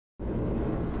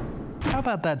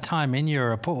about that time in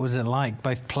Europe? What was it like,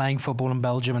 both playing football in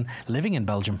Belgium and living in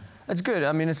Belgium? It's good.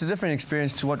 I mean, it's a different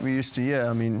experience to what we used to hear.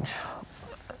 I mean,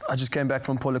 I just came back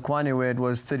from Polokwane where it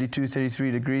was 32,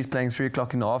 33 degrees, playing 3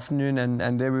 o'clock in the afternoon,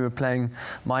 and there we were playing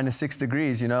 -6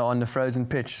 degrees, you know, on the frozen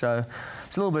pitch. So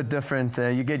it's a little bit different.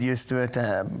 You get used to it,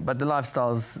 but the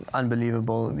lifestyle's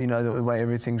unbelievable. You know, the way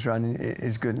everything's run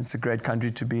is good. It's a great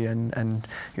country to be in, and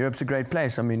Europe's a great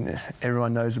place. I mean,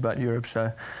 everyone knows about Europe,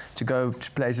 so to go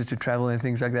to places to travel and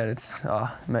things like that, it's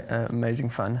amazing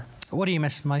fun. What do you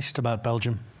miss most about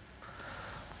Belgium?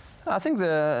 I think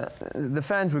the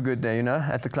fans were good there, you know,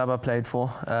 at the club I played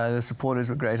for. The supporters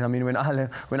were great. I mean, when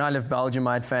I left Belgium,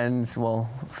 I had fans.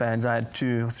 I had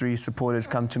 2 or 3 supporters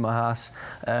come to my house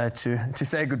to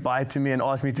say goodbye to me and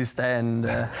ask me to stay, and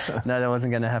no, that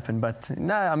wasn't going to happen. But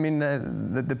no, I mean,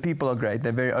 the people are great.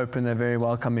 They're very open, they're very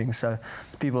welcoming, so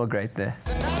the people are great there.